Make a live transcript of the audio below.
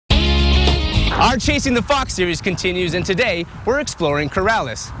Our Chasing the Fox series continues, and today we're exploring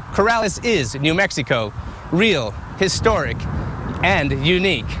Corrales. Corrales is New Mexico, real, historic, and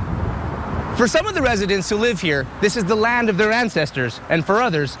unique. For some of the residents who live here, this is the land of their ancestors, and for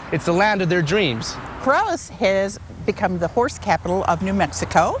others, it's the land of their dreams. Corrales has become the horse capital of New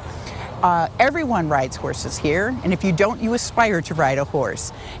Mexico. Everyone rides horses here, and if you don't, you aspire to ride a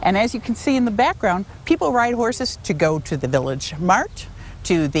horse. And as you can see in the background, people ride horses to go to the village mart,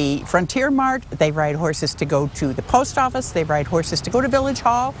 to the frontier mart. They ride horses to go to the post office. They ride horses to go to Village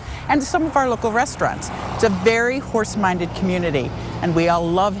Hall and to some of our local restaurants. It's a very horse-minded community, and we all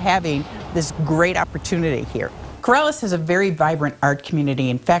love having this great opportunity here. Corrales has a very vibrant art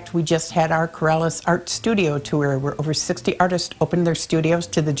community. In fact, we just had our Corrales Art Studio tour where over 60 artists opened their studios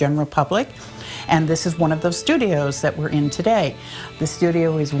to the general public. And this is one of those studios that we're in today. The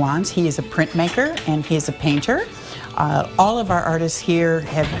studio is Juan's. He is a printmaker and he is a painter. All of our artists here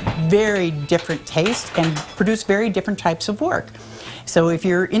have very different tastes and produce very different types of work. So if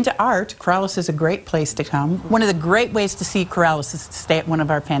you're into art, Corrales is a great place to come. One of the great ways to see Corrales is to stay at one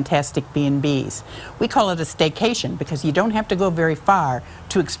of our fantastic B&Bs. We call it a staycation because you don't have to go very far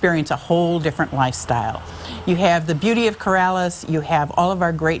to experience a whole different lifestyle. You have the beauty of Corrales, you have all of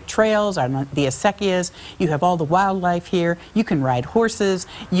our great trails, the acequias, you have all the wildlife here, you can ride horses,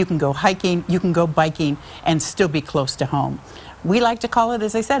 you can go hiking, you can go biking, and still be close to home. We like to call it,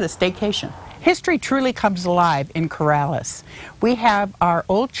 as I said, a staycation. History truly comes alive in Corrales. We have our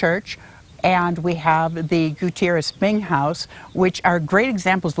old church and we have the Gutierrez Bing House, which are great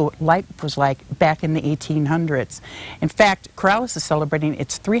examples of what life was like back in the 1800s. In fact, Corrales is celebrating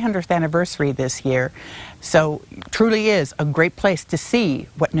its 300th anniversary this year, so it truly is a great place to see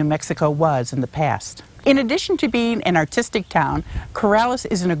what New Mexico was in the past. In addition to being an artistic town, Corrales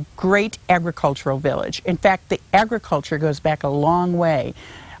is in a great agricultural village. In fact, the agriculture goes back a long way.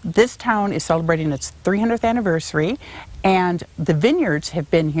 This town is celebrating its 300th anniversary, and the vineyards have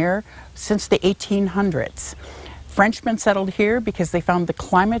been here since the 1800s. Frenchmen settled here because they found the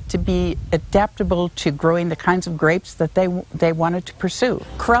climate to be adaptable to growing the kinds of grapes that they wanted to pursue.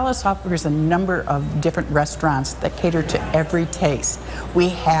 Corrales offers a number of different restaurants that cater to every taste. We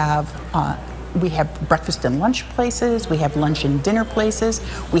have breakfast and lunch places, we have lunch and dinner places,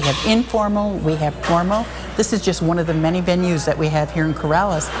 we have informal, we have formal. This is just one of the many venues that we have here in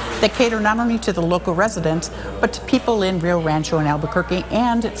Corrales that cater not only to the local residents, but to people in Rio Rancho and Albuquerque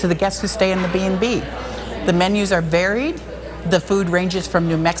and to the guests who stay in the B&B. The menus are varied. The food ranges from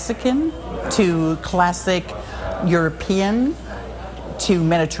New Mexican to classic European to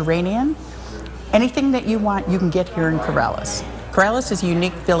Mediterranean. Anything that you want, you can get here in Corrales. Corrales is a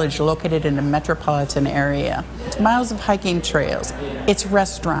unique village located in a metropolitan area. It's miles of hiking trails, it's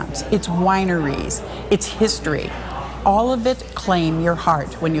restaurants, it's wineries, it's history. All of it claim your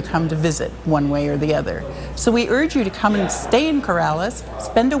heart when you come to visit one way or the other. So we urge you to come and stay in Corrales,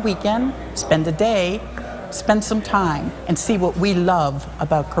 spend a weekend, spend a day, spend some time and see what we love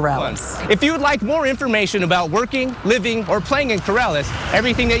about Corrales. If you would like more information about working, living, or playing in Corrales,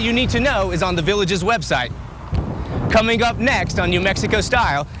 everything that you need to know is on the village's website. Coming up next on New Mexico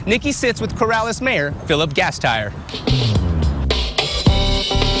Style, Nikki sits with Corrales Mayor Philip Gastire.